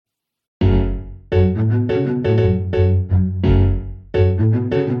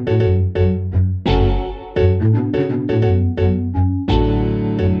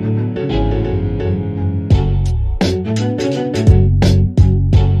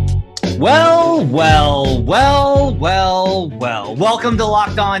Well. Welcome to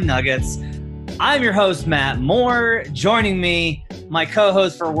Locked On Nuggets. I'm your host, Matt Moore. Joining me, my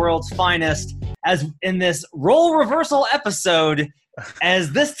co-host for World's Finest, as in this role reversal episode,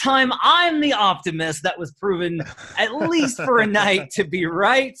 as this time I'm the optimist that was proven, at least for a night, to be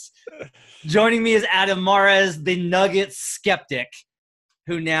right. Joining me is Adam Mares, the Nuggets skeptic,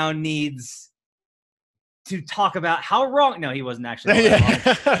 who now needs to talk about how wrong. No, he wasn't actually wrong.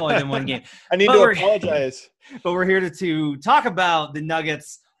 Only in one game. I need to apologize. But we're here to talk about the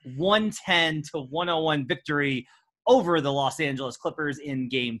Nuggets' 110-101 victory over the Los Angeles Clippers in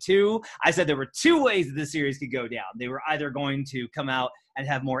Game 2. I said there were two ways that this series could go down. They were either going to come out and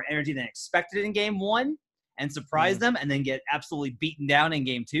have more energy than expected in Game 1 and surprise them and then get absolutely beaten down in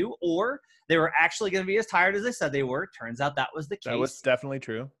Game 2, or they were actually going to be as tired as they said they were. Turns out that was the case. That was definitely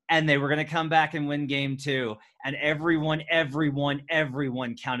true. And they were going to come back and win Game 2. And everyone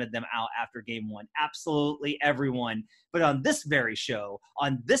counted them out after Game 1. Absolutely everyone. But on this very show,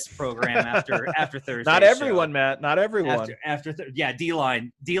 on this program after Thursday, not everyone, Matt. Not everyone.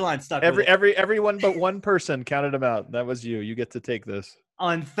 D-line stuck. Everyone but one person counted them out. That was you. You get to take this.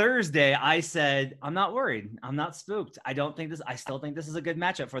 On Thursday, I said, I'm not worried. I'm not spooked. I still think this is a good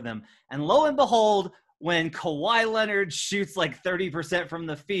matchup for them. And lo and behold, when Kawhi Leonard shoots like 30% from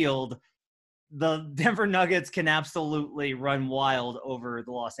the field, the Denver Nuggets can absolutely run wild over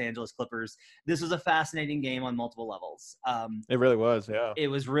the Los Angeles Clippers. This was a fascinating game on multiple levels. It really was, yeah. It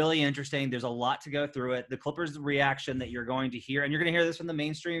was really interesting. There's a lot to go through it. The Clippers' reaction that you're going to hear, and you're going to hear this from the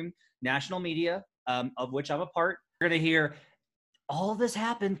mainstream national media, of which I'm a part. You're going to hear, all of this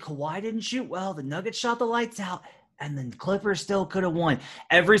happened. Kawhi didn't shoot well. The Nuggets shot the lights out, and the Clippers still could have won.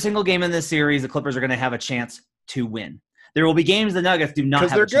 Every single game in this series, the Clippers are going to have a chance to win. There will be games the Nuggets do not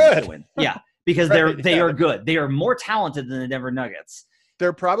have a chance to win. Yeah, because they are good. They are more talented than the Denver Nuggets.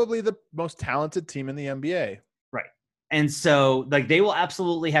 They're probably the most talented team in the NBA. Right. And so, they will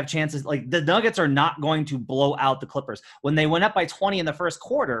absolutely have chances. The Nuggets are not going to blow out the Clippers. When they went up by 20 in the first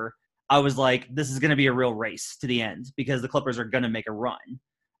quarter, I was like, this is going to be a real race to the end because the Clippers are going to make a run.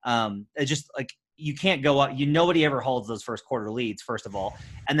 It's just you can't go up. Nobody ever holds those first quarter leads, first of all.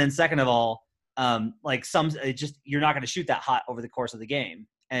 And then second of all, you're not going to shoot that hot over the course of the game.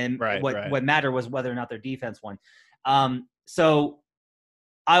 And what mattered was whether or not their defense won. So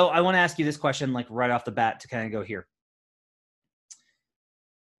I want to ask you this question, right off the bat to kind of go here.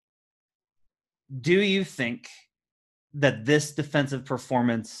 Do you think that this defensive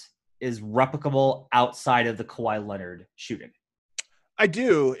performance is replicable outside of the Kawhi Leonard shooting? I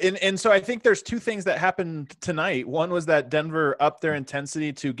do. And so I think there's two things that happened tonight. One was that Denver upped their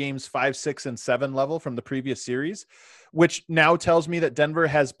intensity to games 5, 6, and 7 level from the previous series, which now tells me that Denver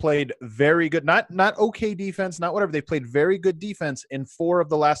has played very good, not okay defense, not whatever. They played very good defense in 4 of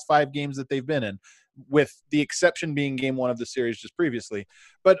the last 5 games that they've been in, with the exception being Game 1 of the series just previously.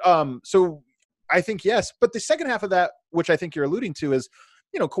 But so I think yes. But the second half of that, which I think you're alluding to, is,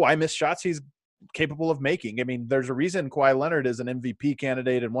 Kawhi missed shots he's capable of making. I mean, there's a reason Kawhi Leonard is an MVP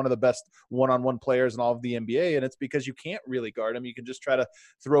candidate and one of the best one-on-one players in all of the NBA, and it's because you can't really guard him. You can just try to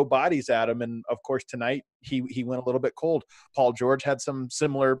throw bodies at him, and of course tonight he went a little bit cold. Paul George had some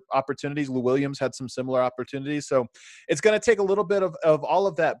similar opportunities. Lou Williams had some similar opportunities. So it's going to take a little bit of all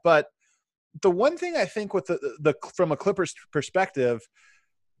of that. But the one thing I think with the from a Clippers perspective,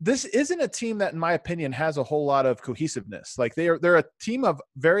 this isn't a team that, in my opinion, has a whole lot of cohesiveness. They're a team of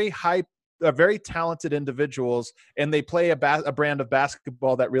very talented individuals, and they play a brand of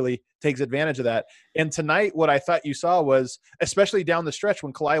basketball that really takes advantage of that. And tonight, what I thought you saw was, especially down the stretch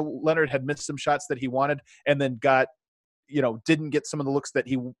when Kawhi Leonard had missed some shots that he wanted, and then didn't get some of the looks that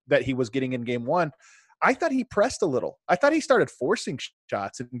he was getting in Game 1. I thought he pressed a little. I thought he started forcing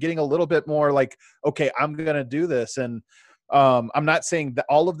shots and getting a little bit more okay, I'm going to do this. And I'm not saying that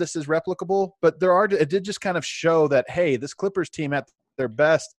all of this is replicable, but it did just kind of show that, hey, this Clippers team at their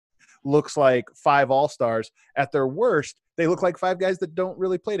best looks like 5 all-stars. At their worst, they look like 5 guys that don't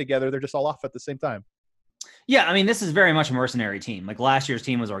really play together. They're just all off at the same time. Yeah, I mean, this is very much a mercenary team. Last year's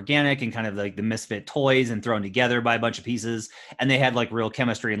team was organic and kind of the misfit toys and thrown together by a bunch of pieces, and they had real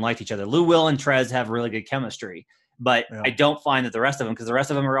chemistry and liked each other. Lou Will and Trez have really good chemistry. But yeah. I don't find that the rest of them, because the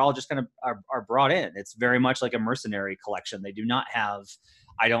rest of them are all just kind of are brought in. It's very much like a mercenary collection. They do not have,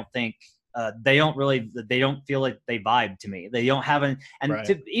 I don't think, they don't feel like they vibe to me. They don't have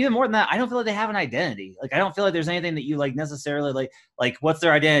even more than that, I don't feel like they have an identity. I don't feel like there's anything that you necessarily what's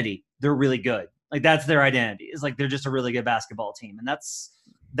their identity? They're really good. That's their identity. It's they're just a really good basketball team. And that's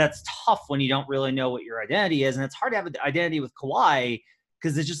tough when you don't really know what your identity is. And it's hard to have an identity with Kawhi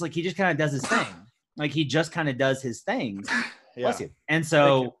because it's just he just kind of does his thing. He just kind of does his things. Yeah. And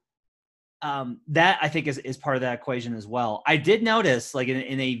so that I think is part of that equation as well. I did notice, like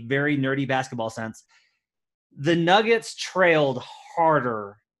in a very nerdy basketball sense, the Nuggets trailed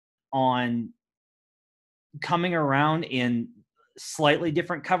harder on coming around in slightly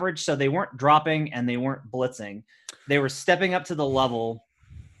different coverage. So they weren't dropping and they weren't blitzing. They were stepping up to the level.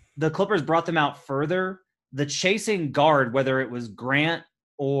 The Clippers brought them out further. The chasing guard, whether it was Grant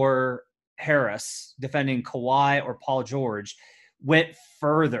or Harris defending Kawhi or Paul George, went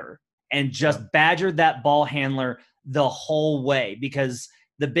further and just badgered that ball handler the whole way. Because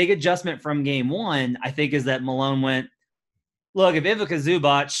the big adjustment from game one, I think, is that Malone went, look, if Ivica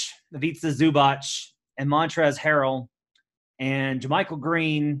Zubac, Ivica Zubac, and Montrezl Harrell and JaMychal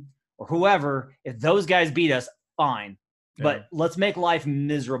Green or whoever, if those guys beat us, fine. Yeah. But let's make life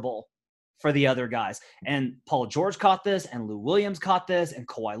miserable for the other guys. And Paul George caught this, and Lou Williams caught this, and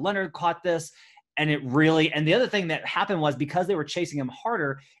Kawhi Leonard caught this. And it really, and the other thing that happened was because they were chasing him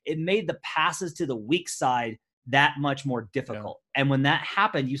harder, it made the passes to the weak side that much more difficult. Yeah. And when that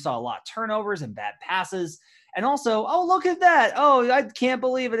happened, you saw a lot of turnovers and bad passes. And also, oh, look at that. Oh, I can't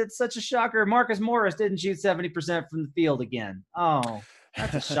believe it. It's such a shocker. Marcus Morris didn't shoot 70% from the field again. Oh,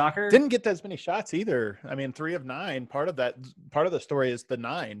 that's a shocker. Didn't get as many shots either. I mean, 3 of 9. Part of the story is the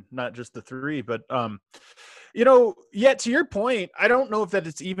 9, not just the 3. But, to your point, I don't know if that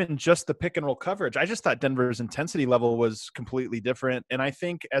it's even just the pick and roll coverage. I just thought Denver's intensity level was completely different. And I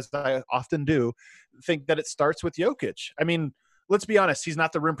think, as I often do, think that it starts with Jokic. I mean, let's be honest, he's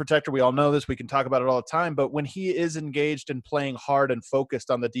not the rim protector. We all know this. We can talk about it all the time. But when he is engaged and playing hard and focused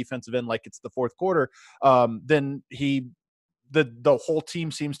on the defensive end like it's the fourth quarter, then the whole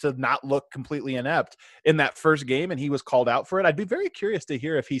team seems to not look completely inept in that first game, and he was called out for it. I'd be very curious to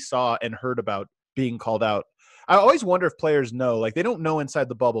hear if he saw and heard about being called out. I always wonder if players know, like they don't know inside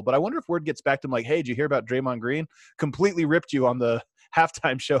the bubble, but I wonder if word gets back to them like, hey, did you hear about Draymond Green? Completely ripped you on the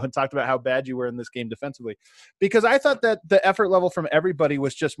halftime show and talked about how bad you were in this game defensively. Because I thought that the effort level from everybody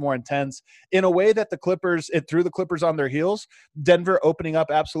was just more intense in a way that it threw the Clippers on their heels. Denver opening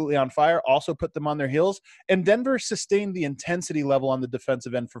up absolutely on fire also put them on their heels. And Denver sustained the intensity level on the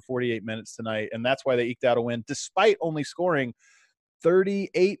defensive end for 48 minutes tonight. And that's why they eked out a win, despite only scoring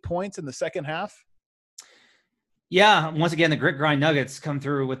 38 points in the second half. Yeah, once again, the grit grind Nuggets come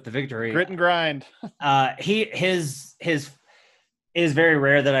through with the victory. Grit and grind. His it is very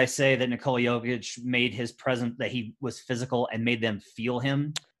rare that I say that Nikola Jokic made his presence, that he was physical and made them feel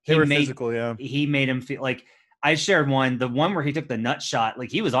him. They were physical, yeah. He made him feel like, I shared the one where he took the nut shot, like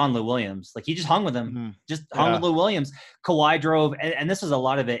he was on Lou Williams. Like he just hung with him, hung with Lou Williams. Kawhi drove, and this is a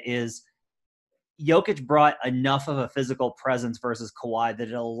lot of it is Jokic brought enough of a physical presence versus Kawhi that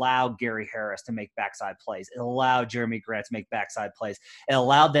it allowed Gary Harris to make backside plays. It allowed Jeremy Grant to make backside plays. It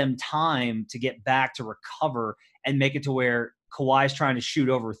allowed them time to get back to recover and make it to where Kawhi's trying to shoot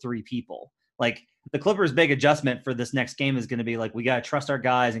over 3 people. Like the Clippers' big adjustment for this next game is going to be like, we got to trust our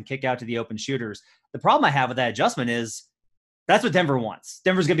guys and kick out to the open shooters. The problem I have with that adjustment is that's what Denver wants.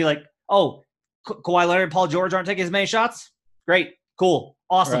 Denver's going to be like, oh, Kawhi Leonard and Paul George aren't taking as many shots? Great. Cool.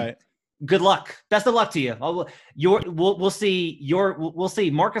 Awesome. Right. Good luck. Best of luck to you. We'll see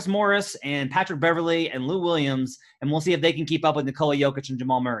Marcus Morris and Patrick Beverley and Lou Williams, and we'll see if they can keep up with Nikola Jokic and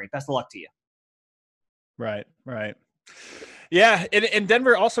Jamal Murray. Best of luck to you. Right. Yeah, and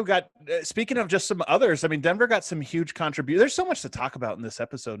Denver also got, speaking of just some others, I mean, Denver got some huge contributions. There's so much to talk about in this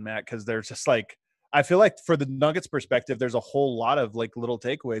episode, Matt, because there's just like, I feel like for the Nuggets perspective, there's a whole lot of like little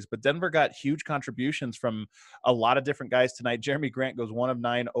takeaways, but Denver got huge contributions from a lot of different guys tonight. Jeremy Grant goes 1 of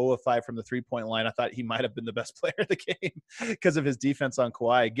 9, 0 of 5 from the 3-point line. I thought he might have been the best player of the game because of his defense on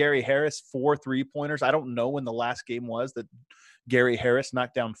Kawhi. Gary Harris, 4 3-pointers. I don't know when the last game was that Gary Harris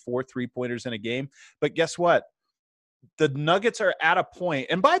knocked down 4 3-pointers in a game, but guess what? The Nuggets are at a point,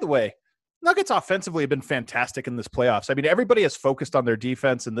 and by the way, Nuggets offensively have been fantastic in this playoffs. I mean, everybody has focused on their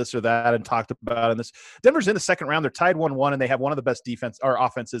defense and this or that and talked about it. And this. Denver's in the second round. They're tied 1-1, and they have one of the best defense or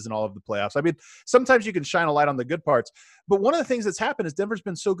offenses in all of the playoffs. I mean, sometimes you can shine a light on the good parts, but one of the things that's happened is Denver's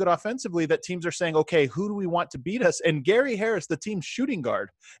been so good offensively that teams are saying, okay, who do we want to beat us? And Gary Harris, the team's shooting guard,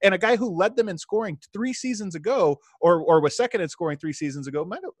 and a guy who led them in scoring 3 seasons ago or was second in scoring 3 seasons ago.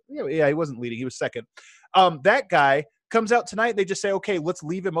 He wasn't leading. He was second. That guy comes out tonight. They just say, okay, let's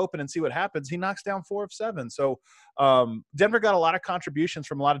leave him open and see what happens. He knocks down 4 of 7. So Denver got a lot of contributions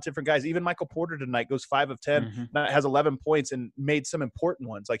from a lot of different guys. Even Michael Porter tonight goes 5 of 10, has 11 points and made some important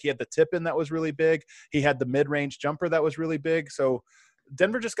ones. Like he had the tip in that was really big. He had the mid-range jumper that was really big. So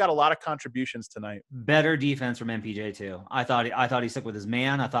Denver just got a lot of contributions tonight. Better defense from MPJ too. I thought he stuck with his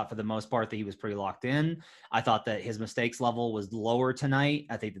man. I thought for the most part that he was pretty locked in. I thought that his mistakes level was lower tonight.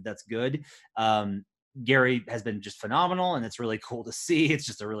 I think that's good. Gary has been just phenomenal, and it's really cool to see. It's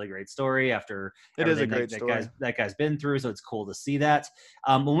just a really great story after it is a great story that guy's been through. So it's cool to see that.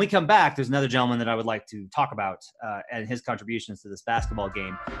 When we come back, there's another gentleman that I would like to talk about and his contributions to this basketball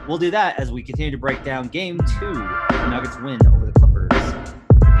game. We'll do that as we continue to break down Game 2. The Nuggets win over the Clippers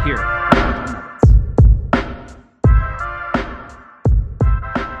here on Nuggets.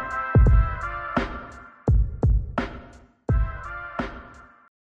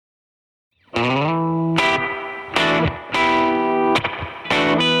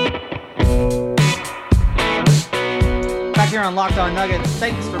 Here on Locked On Nuggets.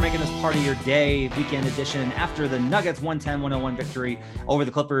 Thanks for making this part of your day, weekend edition after the Nuggets 110-101 victory over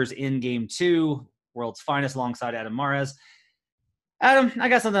the Clippers in Game 2. World's finest alongside Adam Mares. Adam, I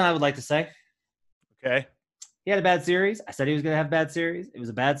got something I would like to say. Okay. He had a bad series. I said he was going to have a bad series. It was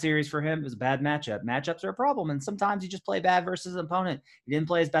a bad series for him. It was a bad matchup. Matchups are a problem, and sometimes you just play bad versus an opponent. He didn't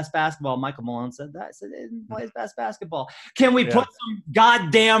play his best basketball. Michael Malone said that. I said he didn't play his best basketball. Can we put some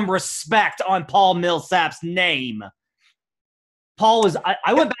goddamn respect on Paul Millsap's name? Paul was.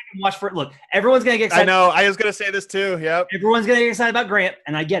 I went back and watched for it. Look, everyone's gonna get excited. I know. I was gonna say this too. Yep. Everyone's gonna get excited about Grant,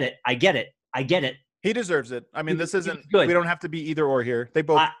 and I get it. He deserves it. I mean, this isn't good. We don't have to be either or here. They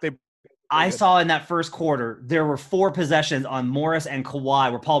both. I saw in that first quarter there were 4 possessions on Morris and Kawhi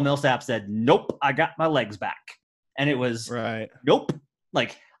where Paul Millsap said, "Nope, I got my legs back," and it was right. Nope.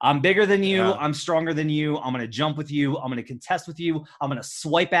 Like, I'm bigger than you. Yeah. I'm stronger than you. I'm going to jump with you. I'm going to contest with you. I'm going to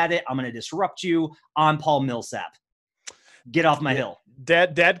swipe at it. I'm going to disrupt you. I'm Paul Millsap. Get off my hill.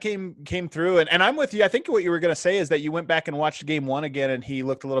 Dad came through, and I'm with you. I think what you were going to say is that you went back and watched Game 1 again, and he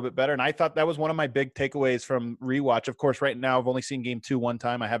looked a little bit better. And I thought that was one of my big takeaways from rewatch. Of course, right now I've only seen Game 2 one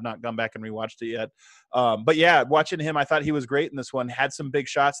time. I have not gone back and rewatched it yet. But yeah, watching him, I thought he was great in this one. Had some big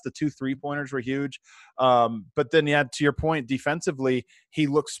shots. The 2 3-pointers were huge. But then, yeah, to your point, defensively, he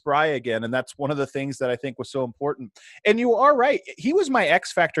looks spry again, and that's one of the things that I think was so important. And you are right. He was my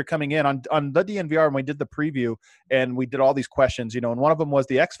X factor coming in on the DNVR when we did the preview, and we did all these questions, and one of them was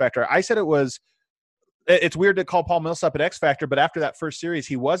the X factor. I said it's weird to call Paul Millsap an X factor, but after that first series,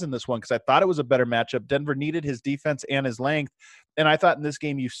 he was in this one because I thought it was a better matchup. Denver needed his defense and his length, and I thought in this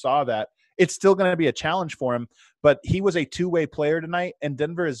game you saw that. It's still going to be a challenge for him, but he was a two-way player tonight, and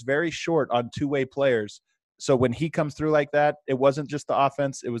Denver is very short on two-way players. So when he comes through like that, it wasn't just the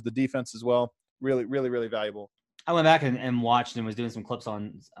offense, it was the defense as well. Really, really, really valuable. I went back and watched and was doing some clips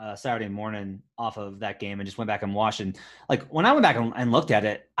on Saturday morning off of that game and just went back and watched. And like when I went back and looked at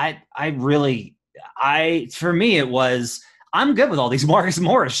it, for me, it was, I'm good with all these Marcus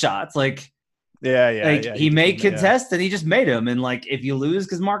Morris shots. Yeah. He made contests and he just made them. And like, if you lose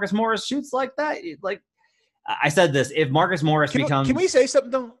because Marcus Morris shoots like that, like I said this, if Marcus Morris becomes. Can we say something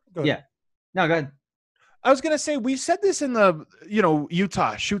though? Yeah. No, go ahead. I was going to say, we said this in the,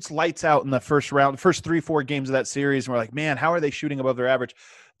 Utah shoots lights out in the first round, first 3-4 games of that series. And we're like, man, how are they shooting above their average?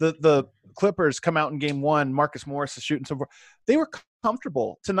 The Clippers come out in Game 1, Marcus Morris is shooting so far. They were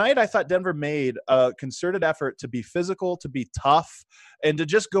comfortable. Tonight, I thought Denver made a concerted effort to be physical, to be tough, and to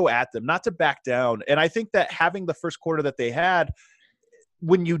just go at them, not to back down. And I think that having the first quarter that they had,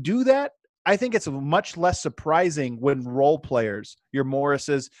 when you do that, I think it's much less surprising when role players, your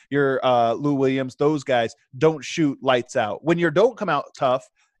Morrises, your Lou Williams, those guys don't shoot lights out. When you don't come out tough,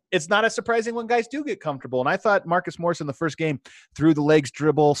 it's not as surprising when guys do get comfortable. And I thought Marcus Morris in the first game threw the legs,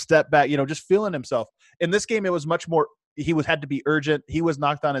 dribble, step back, just feeling himself. In this game, it was much more – he had to be urgent. He was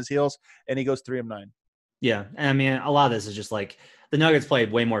knocked on his heels, and he goes 3 of 9. Yeah, and I mean, a lot of this is just like the Nuggets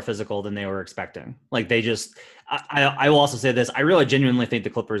played way more physical than they were expecting. Like they just – I will also say this. I really genuinely think the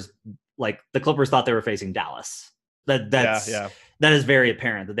Clippers thought they were facing Dallas. That is very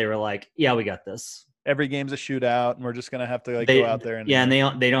apparent that they were like, yeah, we got this. Every game's a shootout, and we're just gonna have to go out there and and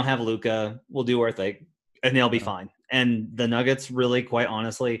they don't have Luka. We'll do our thing, and they'll be fine. And the Nuggets, really, quite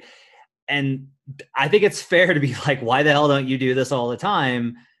honestly, and I think it's fair to be like, why the hell don't you do this all the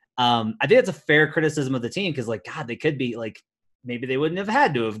time? I think it's a fair criticism of the team because, like, God, they could be like, maybe they wouldn't have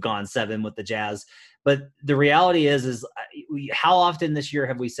had to have gone 7 with the Jazz. But the reality is how often this year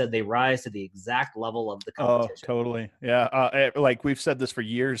have we said they rise to the exact level of the competition? Oh, totally. Yeah. Like we've said this for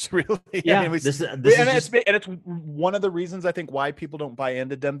years, really. Yeah. I mean, it's one of the reasons I think why people don't buy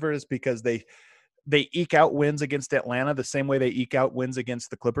into Denver is because they eke out wins against Atlanta the same way they eke out wins against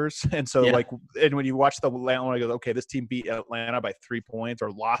the Clippers. And so and when you watch the Atlanta, you go, okay, this team beat Atlanta by 3 points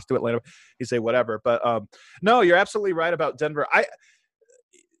or lost to Atlanta, you say whatever. But no, you're absolutely right about Denver.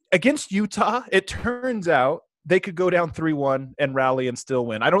 Against Utah, it turns out they could go down 3-1 and rally and still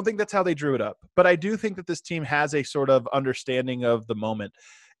win. I don't think that's how they drew it up, but I do think that this team has a sort of understanding of the moment.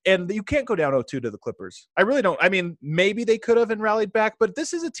 And you can't go down 0-2 to the Clippers. I really don't. I mean, maybe they could have and rallied back, but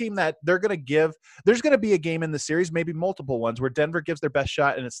this is a team that they're going to give. There's going to be a game in the series, maybe multiple ones, where Denver gives their best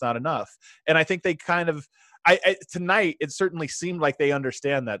shot and it's not enough. And I think they kind of tonight, it certainly seemed like they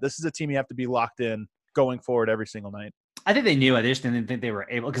understand that. This is a team you have to be locked in going forward every single night. I think they knew. I just didn't think they were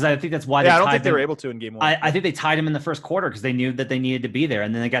able, because I think that's why. I don't think they were able to in game one. I think they tied him in the first quarter because they knew that they needed to be there,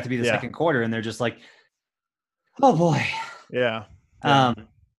 and then they got to be the second quarter, and they're just like, "Oh boy." Yeah.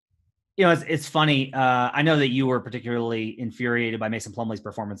 It's funny. I know that you were particularly infuriated by Mason Plumlee's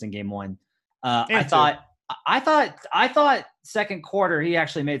performance in game one. I thought second quarter he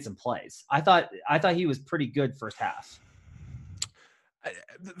actually made some plays. I thought he was pretty good first half.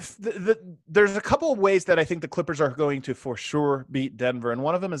 There's a couple of ways that I think the Clippers are going to for sure beat Denver, and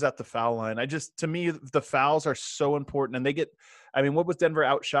one of them is at the foul line. To me, the fouls are so important, and they get. I mean, what was Denver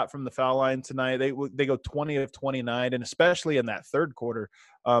outshot from the foul line tonight? They go 20 of 29, and especially in that third quarter,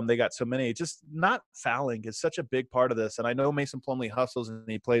 they got so many. Just not fouling is such a big part of this, and I know Mason Plumlee hustles and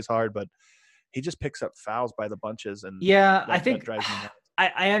he plays hard, but he just picks up fouls by the bunches, and I think that drives me nuts.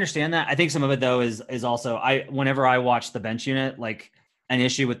 I understand that. I think some of it though is also whenever I watch the bench unit, like. An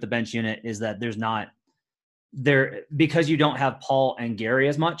issue with the bench unit is that there's not there because you don't have Paul and Gary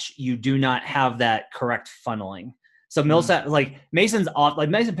as much. You do not have that correct funneling. So Millsap, like Mason's off, like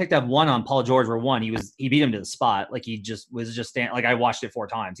Mason picked up one on Paul George where he beat him to the spot. Like he was standing, like I watched it 4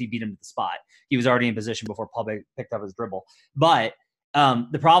 times. He beat him to the spot. He was already in position before Paul picked up his dribble. But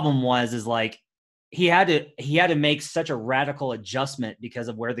the problem is like, he had to make such a radical adjustment because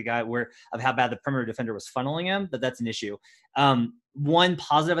of of how bad the perimeter defender was funneling him. That's an issue. One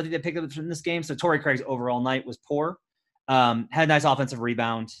positive I think they picked up from this game. So Torrey Craig's overall night was poor. Had a nice offensive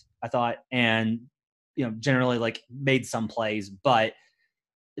rebound, I thought, and generally like made some plays, but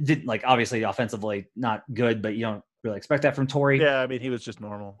didn't like obviously offensively not good. But you don't really expect that from Torrey. Yeah, I mean he was just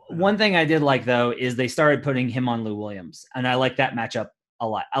normal. One thing I did like though is they started putting him on Lou Williams, and I like that matchup a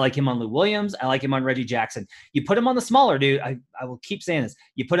lot. I like him on Lou Williams. I like him on Reggie Jackson. You put him on the smaller dude. I will keep saying this.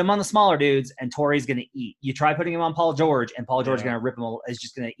 You put him on the smaller dudes, and Torrey's going to eat. You try putting him on Paul George, and Paul George is going to rip him. Is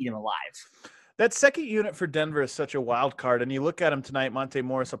just going to eat him alive. That second unit for Denver is such a wild card. And you look at him tonight: Monte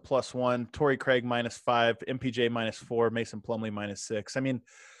Morris a +1, Torrey Craig -5, MPJ -4, Mason Plumlee -6. I mean,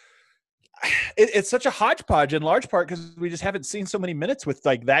 it's such a hodgepodge in large part because we just haven't seen so many minutes with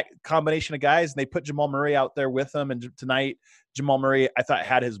like that combination of guys. And they put Jamal Murray out there with them. And tonight, Jamal Murray, I thought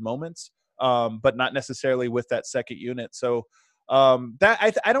had his moments, but not necessarily with that second unit. So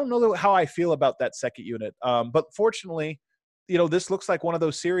I don't know how I feel about that second unit. But fortunately, this looks like one of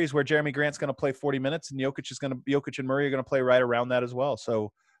those series where Jeremy Grant's going to play 40 minutes and Jokic and Murray are going to play right around that as well.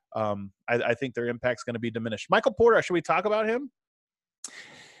 So I think their impact's going to be diminished. Michael Porter, should we talk about him?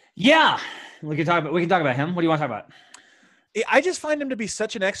 Yeah, we can talk about him. What do you want to talk about? I just find him to be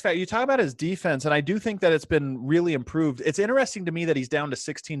such an X factor. You talk about his defense, and I do think that it's been really improved. It's interesting to me that he's down to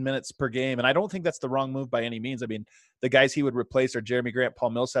 16 minutes per game, and I don't think that's the wrong move by any means. I mean, the guys he would replace are Jeremy Grant,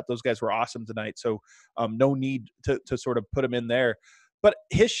 Paul Millsap. Those guys were awesome tonight, so no need to sort of put him in there. But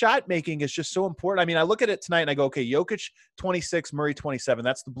his shot making is just so important. I mean, I look at it tonight and I go, okay, Jokic 26, Murray 27.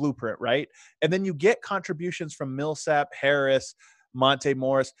 That's the blueprint, right? And then you get contributions from Millsap, Harris, Monte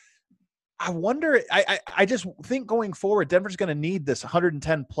Morris. I wonder, I just think going forward, Denver's going to need this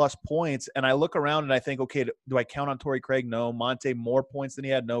 110 plus points. And I look around and I think, okay, do I count on Torrey Craig? No. Monte more points than he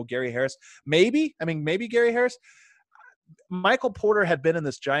had? No. Gary Harris? Maybe. I mean, maybe Gary Harris. Michael Porter had been in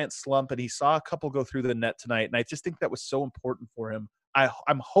this giant slump and he saw a couple go through the net tonight. And I just think that was so important for him.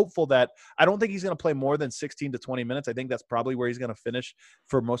 I'm hopeful that I don't think he's going to play more than 16 to 20 minutes. I think that's probably where he's going to finish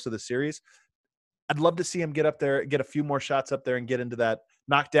for most of the series. I'd love to see him get up there, get a few more shots up there and get into that,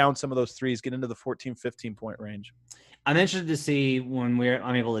 knock down some of those threes, get into the 14, 15 point range. I'm interested to see when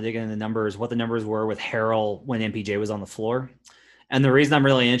I'm able to dig into the numbers, what the numbers were with Harrell when MPJ was on the floor. And the reason I'm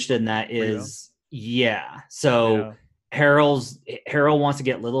really interested in that is, Harrell wants to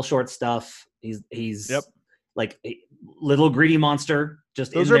get little short stuff. He's like a little greedy monster.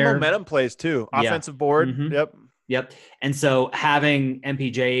 Just those are momentum plays too. Offensive board. Mm-hmm. Yep. And so having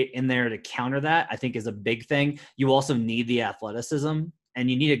MPJ in there to counter that, I think is a big thing. You also need the athleticism, and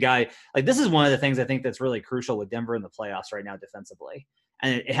you need a guy like this is one of the things I think that's really crucial with Denver in the playoffs right now defensively.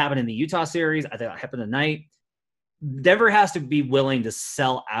 And it happened in the Utah series. I think it happened tonight. Denver has to be willing to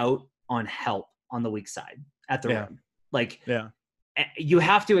sell out on help on the weak side at the rim. You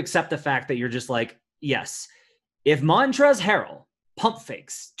have to accept the fact that you're just like, yes, if Montrezl Harrell pump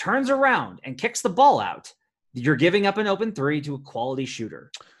fakes, turns around and kicks the ball out, you're giving up an open three to a quality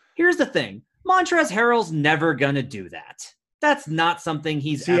shooter. Here's the thing. Montrezl Harrell's never going to do that. That's not something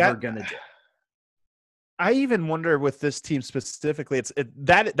he's ever going to do. I even wonder with this team specifically,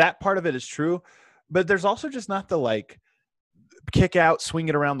 that part of it is true, but there's also just not the like kick out, swing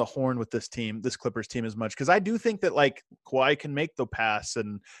it around the horn with this Clippers team as much. Cause I do think that like Kawhi can make the pass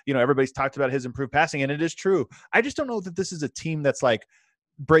and, everybody's talked about his improved passing and it is true. I just don't know that this is a team that's like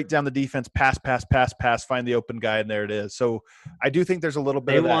break down the defense, pass, find the open guy. And there it is. So I do think there's a little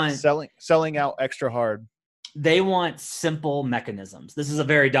bit of that selling out extra hard. They want simple mechanisms. This is a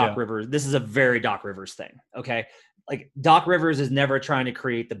very Doc Rivers. This is a very Doc Rivers thing. Okay. Like Doc Rivers is never trying to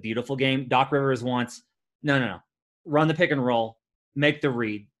create the beautiful game. Doc Rivers wants, no. Run the pick and roll, make the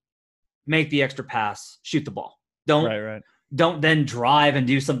read, make the extra pass, shoot the ball. Don't then drive and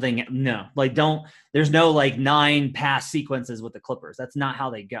do something. No, like there's no like 9 pass sequences with the Clippers. That's not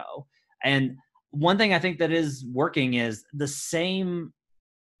how they go. And one thing I think that is working is the same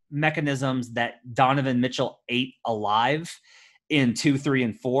mechanisms that Donovan Mitchell ate alive in 2, 3,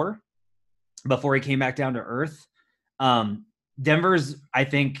 and 4 before he came back down to earth. Denver's, I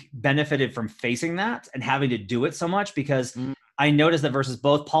think, benefited from facing that and having to do it so much because I noticed that versus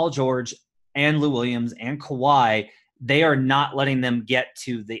both Paul George and Lou Williams and Kawhi, they are not letting them get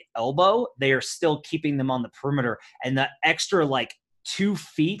to the elbow. They are still keeping them on the perimeter. And the extra like 2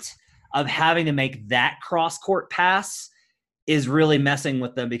 feet of having to make that cross-court pass is really messing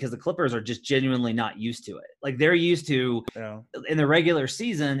with them because the Clippers are just genuinely not used to it. Like they're used to in the regular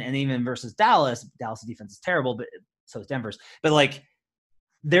season and even versus Dallas defense is terrible, but so is Denver's. But like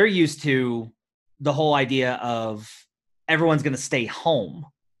they're used to the whole idea of everyone's going to stay home.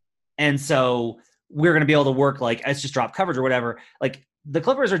 And so we're going to be able to work like it's just drop coverage or whatever. Like the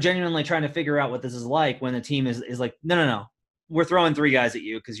Clippers are genuinely trying to figure out what this is like when the team is like, no. We're throwing 3 guys at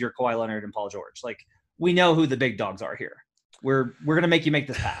you because you're Kawhi Leonard and Paul George. Like we know who the big dogs are here. We're going to make you make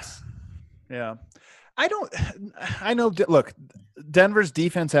this pass. Yeah. I know. Look, Denver's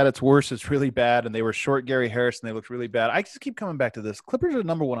defense at its worst is really bad, and they were short Gary Harris, and they looked really bad. I just keep coming back to this. Clippers are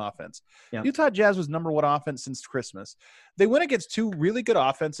number 1 offense. Yeah. Utah Jazz was number 1 offense since Christmas. They went against 2 really good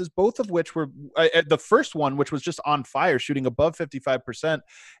offenses, both of which were the first one, which was just on fire, shooting above 55%,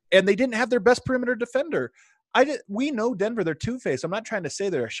 and they didn't have their best perimeter defender. We know Denver, they're two-faced. I'm not trying to say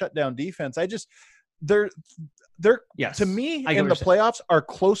they're a shutdown defense. They're to me in the playoffs are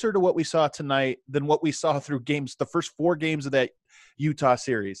closer to what we saw tonight than what we saw through the first 4 games of that Utah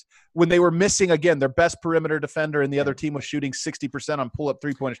series when they were missing again their best perimeter defender and the other team was shooting 60% on pull-up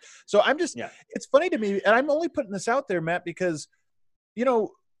 3-pointers. So it's funny to me, and I'm only putting this out there, Matt, because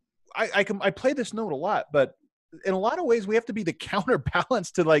I play this note a lot, but in a lot of ways we have to be the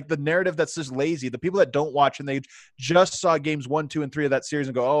counterbalance to like the narrative that's just lazy. The people that don't watch and they just saw games 1, 2, and 3 of that series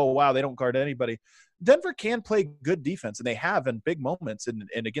and go, oh wow, they don't guard anybody. Denver can play good defense, and they have in big moments and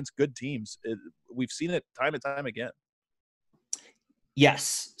against good teams. We've seen it time and time again.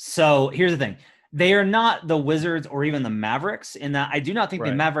 Yes. So here's the thing. They are not the Wizards or even the Mavericks in that I do not think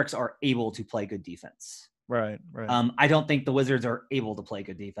the Mavericks are able to play good defense. Right. I don't think the Wizards are able to play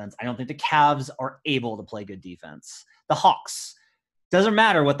good defense. I don't think the Cavs are able to play good defense. The Hawks. Doesn't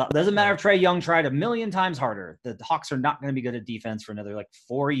matter if Trae Young tried 1,000,000 times harder. The Hawks are not going to be good at defense for another like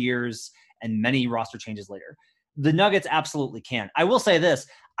 4 years and many roster changes later. The Nuggets absolutely can. I will say this.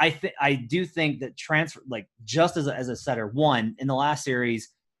 I do think that just as a setter, one, in the last series,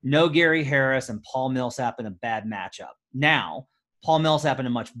 no Gary Harris and Paul Millsap in a bad matchup. Now, Paul Millsap in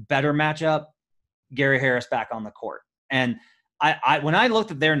a much better matchup, Gary Harris back on the court. And I when I looked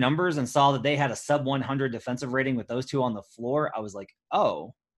at their numbers and saw that they had a sub 100 defensive rating with those 2 on the floor, I was like,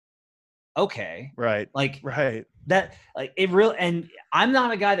 oh, okay. Right. That like it really, and I'm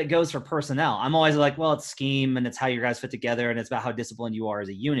not a guy that goes for personnel. I'm always like, well, it's scheme and it's how your guys fit together and it's about how disciplined you are as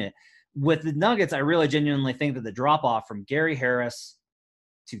a unit. With the Nuggets, I really genuinely think that the drop off from Gary Harris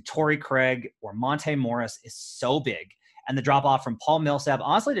to Torrey Craig or Monte Morris is so big. And the drop off from Paul Millsap,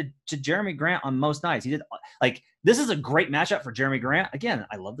 honestly, to Jeremy Grant on most nights. He did this is a great matchup for Jeremy Grant. Again,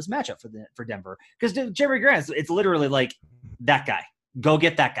 I love this matchup for Denver because Jeremy Grant, it's literally like that guy. Go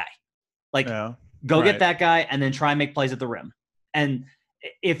get that guy. Get that guy and then try and make plays at the rim. And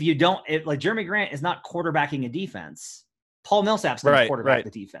if you don't, Jeremy Grant is not quarterbacking a defense. Paul Millsap's not quarterback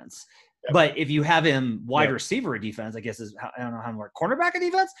the defense. Yep. But if you have him wide receiver a defense, I guess I don't know how to work. Cornerback a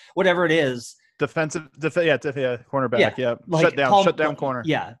defense, whatever it is. Defensive, cornerback. Yeah. Shut down corner.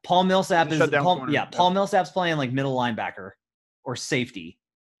 Yeah. Paul Millsap Paul Millsap's playing like middle linebacker or safety.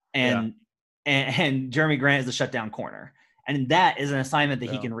 And Jeremy Grant is the shutdown corner. And that is an assignment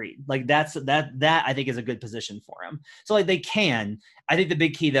that he can read. Like that I think is a good position for him. So like they can. I think the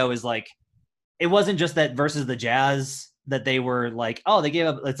big key though is like it wasn't just that versus the Jazz that they were like, oh, they gave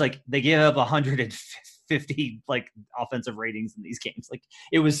up 150 50 like offensive ratings in these games. Like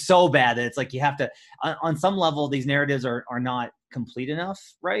it was so bad that it's like you have to on some level these narratives are not complete enough,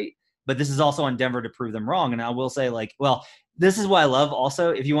 right? But this is also on Denver to prove them wrong. And I will say, like, well, this is what I love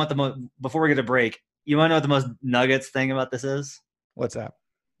also. If you want before we get a break, you want to know what the most Nuggets thing about this is? What's that?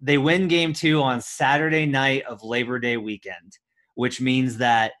 They win game 2 on Saturday night of Labor Day weekend, which means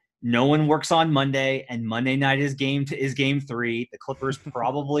that no one works on Monday, and Monday night is game 3. The Clippers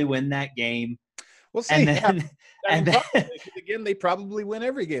probably win that game. We'll see. And then, again, they probably win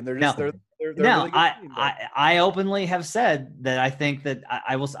every game. They're just they're now, really good team, I openly have said that I think that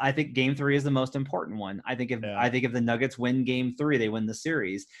I think game 3 is the most important one. I think if the Nuggets win game 3, they win the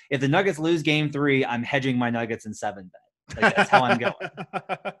series. If the Nuggets lose game 3, I'm hedging my Nuggets in 7 bet. Like, that's how I'm going.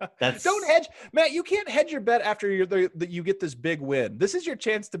 Don't hedge, Matt. You can't hedge your bet after you get this big win. This is your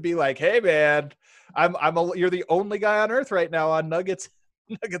chance to be like, hey man, you're the only guy on earth right now on Nuggets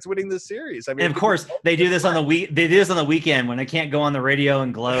winning this series. I mean, and of course they do this on the weekend when I can't go on the radio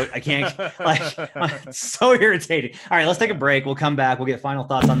and gloat. I can't it's so irritating. All right, let's take a break. We'll come back. We'll get final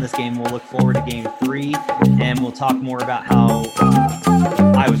thoughts on this game. We'll look forward to game 3, and we'll talk more about how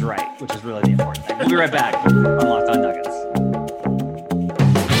I was right, which is really the important thing. We'll be right back on Locked On Nuggets.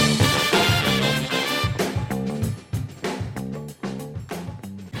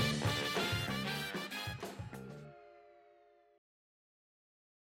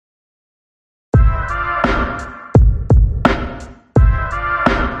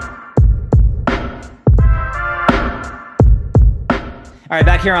 All right,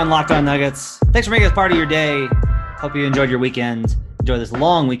 back here on Locked On Nuggets. Thanks for making us part of your day. Hope you enjoyed your weekend. Enjoy this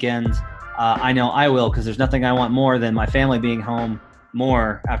long weekend. I know I will, because there's nothing I want more than my family being home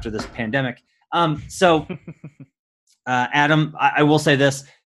more after this pandemic. So, Adam, I will say this.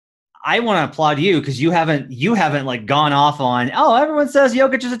 I want to applaud you because you haven't like gone off on, oh, everyone says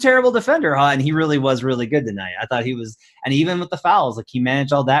Jokic is a terrible defender, huh? And he really was really good tonight. I thought he was, and even with the fouls, like he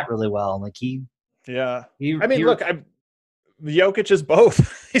managed all that really well. Like look, Jokic is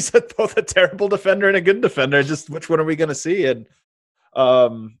both. He's both a terrible defender and a good defender. Just which one are we going to see? And,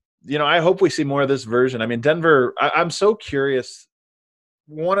 I hope we see more of this version. I mean, Denver, I'm so curious.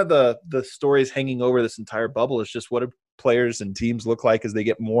 One of the stories hanging over this entire bubble is just what do players and teams look like as they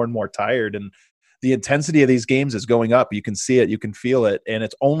get more and more tired. And the intensity of these games is going up. You can see it. You can feel it. And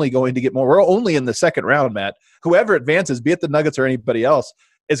it's only going to get more. We're only in the second round, Matt. Whoever advances, be it the Nuggets or anybody else,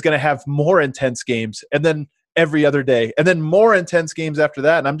 is going to have more intense games. And then every other day, and then more intense games after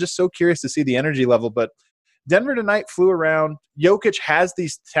that. And I'm just so curious to see the energy level. But Denver tonight flew around. Jokic has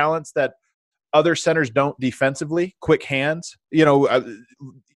these talents that other centers don't defensively. Quick hands.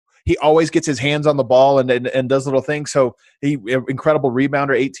 He always gets his hands on the ball and does little things. So he incredible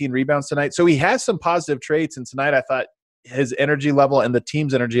rebounder, 18 rebounds tonight. So he has some positive traits. And tonight I thought his energy level and the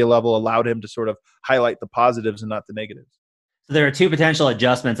team's energy level allowed him to sort of highlight the positives and not the negatives. So there are 2 potential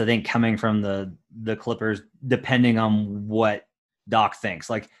adjustments, I think, coming from the Clippers, depending on what Doc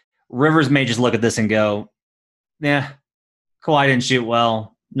thinks. Like Rivers may just look at this and go, "Yeah, Kawhi didn't shoot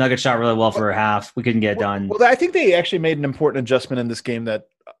well. Nuggets shot really well for a half. We couldn't get it done." Well, I think they actually made an important adjustment in this game that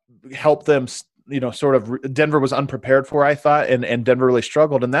helped them. Sort of Denver was unprepared for, I thought, and Denver really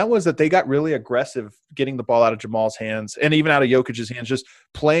struggled. And that was that they got really aggressive getting the ball out of Jamal's hands and even out of Jokic's hands, just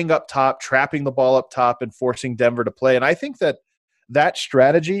playing up top, trapping the ball up top and forcing Denver to play. And I think that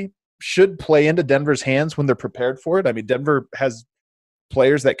strategy should play into Denver's hands when they're prepared for it. I mean, Denver has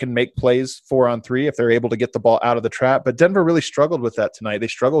players that can make plays 4-on-3 if they're able to get the ball out of the trap. But Denver really struggled with that tonight. They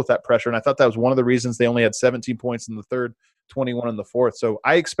struggled with that pressure. And I thought that was one of the reasons they only had 17 points in the third, 21 in the fourth. So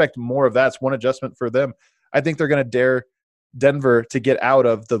I expect more of that. It's one adjustment for them. I think they're going to dare Denver to get out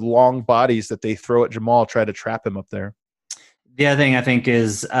of the long bodies that they throw at Jamal, try to trap him up there. The other thing I think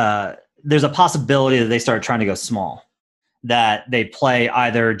is there's a possibility that they start trying to go small, that they play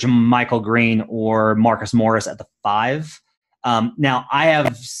either Michael Green or Marcus Morris at the 5. Now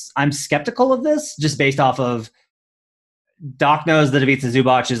I'm skeptical of this just based off of Doc knows that Ivica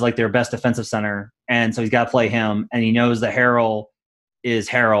Zubac is like their best defensive center. And so he's got to play him. And he knows that Harrell is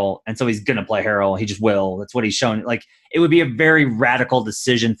Harrell. And so he's going to play Harrell. He just will. That's what he's shown. Like, it would be a very radical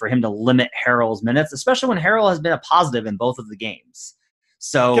decision for him to limit Harrell's minutes, especially when Harrell has been a positive in both of the games.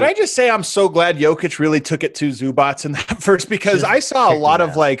 So can I just say I'm so glad Jokic really took it to Zubac in that first, because I saw a lot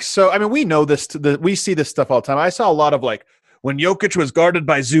of we know this, we see this stuff all the time. I saw a lot of like, when Jokic was guarded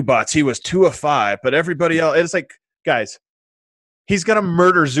by Zubac, he was 2 of 5, but everybody else, it's like, guys, he's going to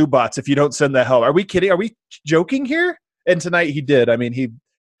murder Zubac if you don't send the help. Are we kidding? Are we joking here? And tonight he did. I mean,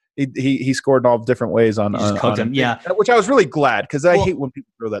 he scored in all different ways on him. Yeah. Which I was really glad, because I hate when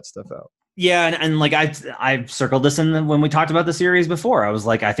people throw that stuff out. Yeah, and like I circled this when we talked about the series before. I was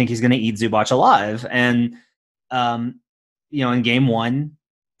like, I think he's going to eat Zubac alive, and um, in game one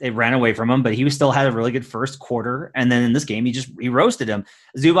they ran away from him, but he still had a really good first quarter, and then in this game he roasted him.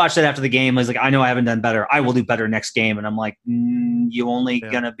 Zubac said after the game, he was like, I know I haven't done better. I will do better next game, and I'm like, you only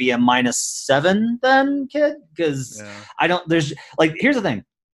gonna be a -7 then, kid? Because I don't. There's like, here's the thing.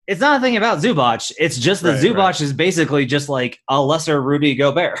 It's not a thing about Zubac. It's just that Zubac is basically just like a lesser Rudy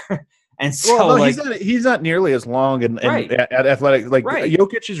Gobert. And so, he's not nearly as long and at athletic.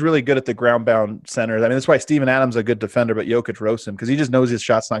 Jokic is really good at the ground bound center. I mean, that's why Steven Adams is a good defender, but Jokic roasts him because he just knows his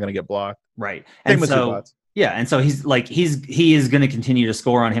shot's not going to get blocked. Right. Same and with so, Zubac. Yeah, and so he is going to continue to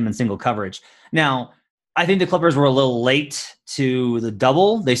score on him in single coverage. Now, I think the Clippers were a little late to the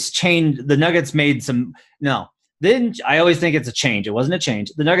double. They changed. The Nuggets made some. No, they didn't. I always think it's a change. It wasn't a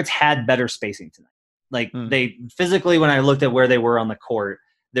change. The Nuggets had better spacing tonight. Like they physically, when I looked at where they were on the court,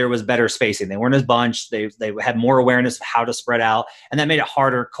 there was better spacing. They weren't as bunched. They had more awareness of how to spread out, and that made it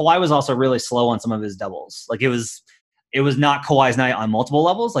harder. Kawhi was also really slow on some of his doubles. Like it was not Kawhi's night on multiple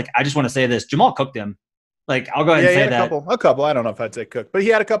levels. Like I just want to say this: Jamal cooked him. Like I'll go ahead and say that. A couple. I don't know if I'd say cooked, but he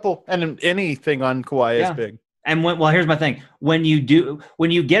had a couple. And anything on Kawhi is big. And here's my thing: when you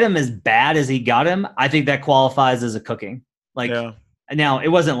get him as bad as he got him, I think that qualifies as a cooking. Now it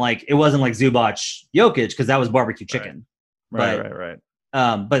wasn't like Zubac Jokic because that was barbecue chicken. Right.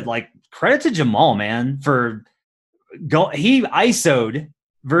 But like credit to Jamal, man, for he ISO'd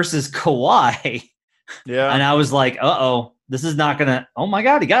versus Kawhi. Yeah. And I was like, this is not gonna. Oh my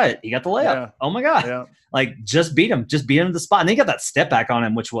God, he got it. He got the layup. Yeah. Oh my God. Yeah. Like just beat him to the spot. And he got that step back on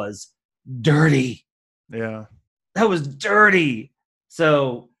him, which was dirty. Yeah. That was dirty.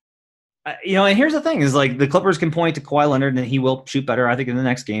 So, and here's the thing is like the Clippers can point to Kawhi Leonard and he will shoot better, I think, in the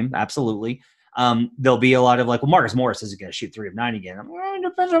next game. Absolutely. There'll be a lot of like, well, Marcus Morris isn't going to shoot 3 of 9 again.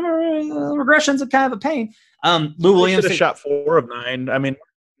 Regression's kind of a pain. Lou Williams should have shot 4 of 9. I mean,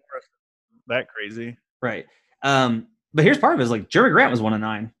 that crazy. Right. But here's part of it is like Jeremy Grant was 1 of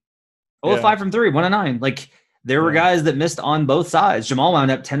 9. 0 of 5 from 3, 1 of 9. Like there were guys that missed on both sides. Jamal wound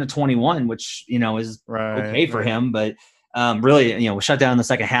up 10 of 21, which, is okay for him, but really, was shut down in the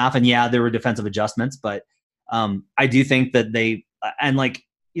second half. And there were defensive adjustments, but I do think that they, and like,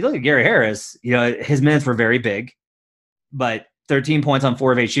 you look at Gary Harris, his minutes were very big, but 13 points on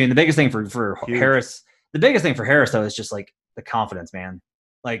 4 of 8 shooting. The biggest thing for Harris, though, is just like the confidence, man.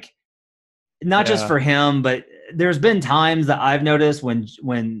 Like not just for him, but there's been times that I've noticed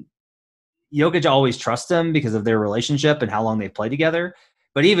when Jokic always trusts him because of their relationship and how long they've played together.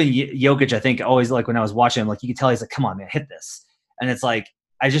 But even Jokic, I think always like when I was watching him, like you could tell he's like, come on, man, hit this. And it's like,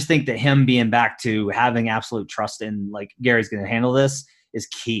 I just think that him being back to having absolute trust in like Gary's going to handle this is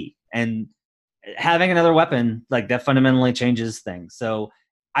key. And having another weapon like that fundamentally changes things. So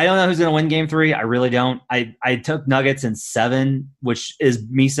I don't know who's going to win game 3. I really don't. I took Nuggets in 7, which is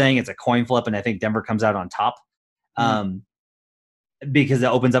me saying it's a coin flip. And I think Denver comes out on top. Because it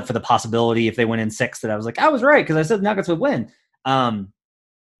opens up for the possibility if they win in 6 that I was like, I was right. Cause I said the Nuggets would win. But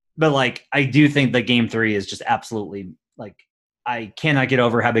like, I do think that game 3 is just absolutely like, I cannot get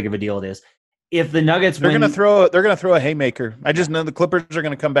over how big of a deal it is. If the Nuggets they're going to throw a haymaker. I just know the Clippers are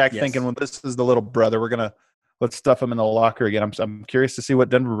going to come back thinking, well, this is the little brother. Let's stuff him in the locker again. I'm curious to see what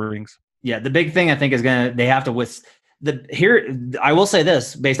Denver brings. Yeah. The big thing I think is they have to I will say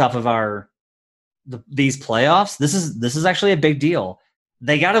this based off of these playoffs, this is actually a big deal.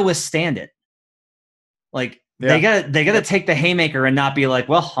 They got to withstand it. Like they got to take the haymaker and not be like,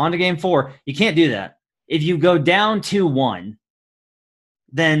 well, on to game 4. You can't do that. If you go down 2-1,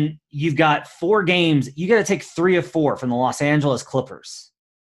 then you've got 4 games. You got to take 3 of 4 from the Los Angeles Clippers.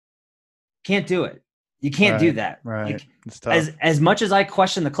 Can't do it. You can't do that. Right. Like, as much as I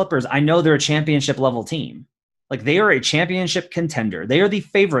question the Clippers, I know they're a championship level team. Like they are a championship contender. They are the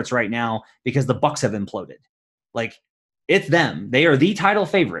favorites right now because the Bucks have imploded. Like it's them. They are the title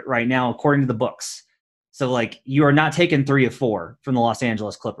favorite right now, according to the books. So like you are not taking 3 of 4 from the Los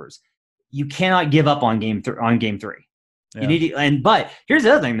Angeles Clippers. You cannot give up on game 3. Yeah. You need to, but here's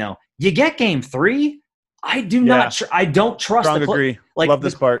the other thing though. You get game 3. I do not. I don't trust. Agree. Like love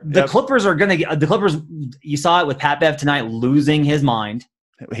this part. The Clippers are going to get the Clippers. You saw it with Pat Bev tonight, losing his mind.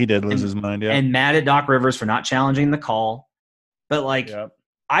 He did lose his mind, yeah. And mad at Doc Rivers for not challenging the call. But, like,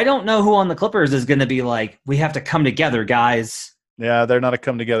 I don't know who on the Clippers is going to be like, we have to come together, guys. Yeah, they're not a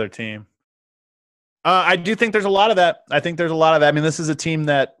come-together team. I do think there's a lot of that. I mean, this is a team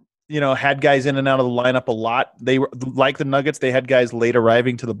that, had guys in and out of the lineup a lot. They were like the Nuggets. They had guys late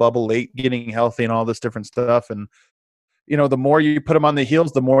arriving to the bubble, late getting healthy and all this different stuff. And, the more you put them on the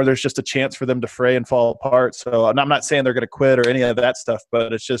heels, the more there's just a chance for them to fray and fall apart. So I'm not saying they're going to quit or any of that stuff,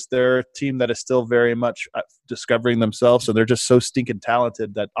 but it's just they're a team that is still very much discovering themselves. So they're just so stinking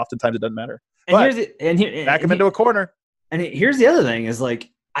talented that oftentimes it doesn't matter. And back them into a corner. And here's the other thing is like,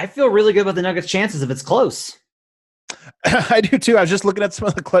 I feel really good about the Nuggets' chances if it's close. I do too. I was just looking at some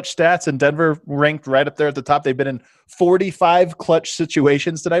of the clutch stats, and Denver ranked right up there at the top. They've been in 45 clutch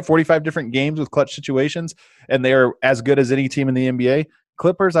situations tonight, 45 different games with clutch situations, and they are as good as any team in the NBA.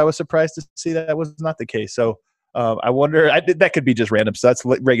 Clippers, I was surprised to see that was not the case. So I wonder, that could be just random stuff.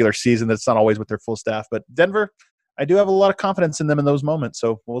 That's regular season. That's not always with their full staff. But Denver, I do have a lot of confidence in them in those moments,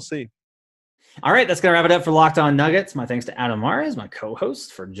 so we'll see. All right, that's going to wrap it up for Locked On Nuggets. My thanks to Adam Mares, my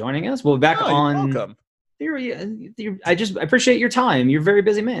co-host, for joining us. We'll be back on. You're welcome. I appreciate your time. You're a very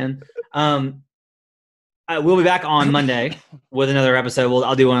busy man. We'll be back on Monday with another episode.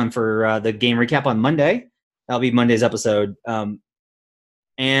 I'll do one for the game recap on Monday. That'll be Monday's episode.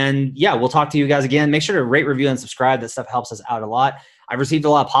 And yeah, we'll talk to you guys again. Make sure to rate, review, and subscribe. That stuff helps us out a lot. I've received a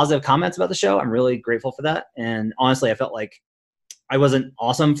lot of positive comments about the show. I'm really grateful for that. And honestly, I felt like I wasn't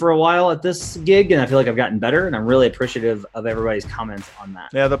awesome for a while at this gig, and I feel like I've gotten better, and I'm really appreciative of everybody's comments on that.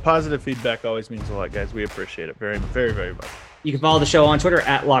 Yeah, the positive feedback always means a lot, guys. We appreciate it very, very, very much. You can follow the show on Twitter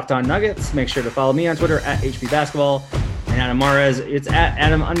at Locked On Nuggets. Make sure to follow me on Twitter at HP Basketball. And Adam Mares, it's at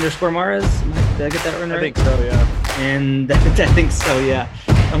Adam_Mares. Did I get that right? I think so, yeah. And I think so, yeah.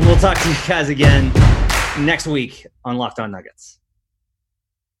 And we'll talk to you guys again next week on Locked On Nuggets.